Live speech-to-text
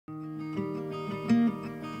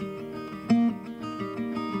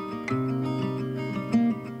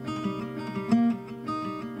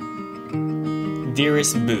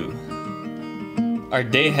Dearest Boo, our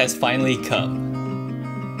day has finally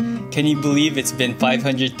come. Can you believe it's been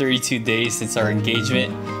 532 days since our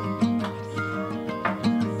engagement?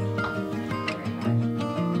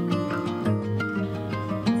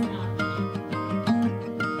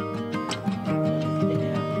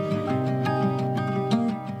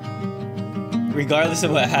 Regardless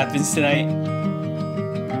of what happens tonight,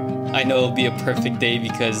 I know it'll be a perfect day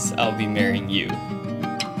because I'll be marrying you.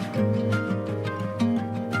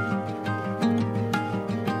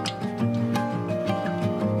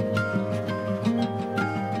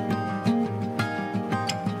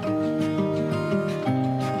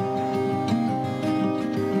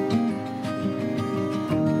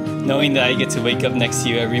 Knowing that I get to wake up next to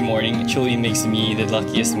you every morning truly makes me the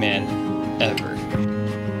luckiest man ever.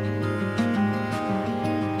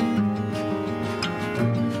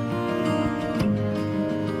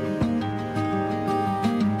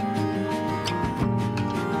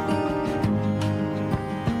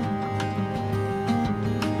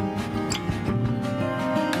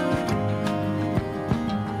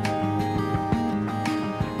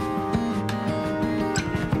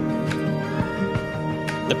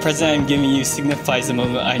 The present I'm giving you signifies the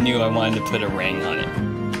moment I knew I wanted to put a ring on it.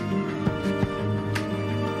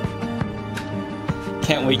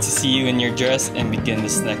 Can't wait to see you in your dress and begin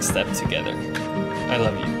this next step together. I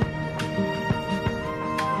love you.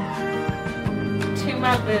 To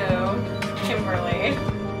my boo, Kimberly.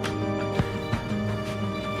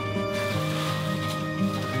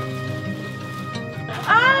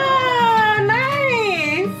 Oh,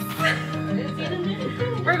 nice!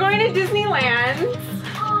 We're going to Disneyland.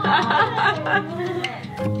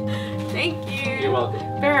 Thank you. You're welcome.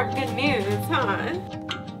 Bear up good news, huh?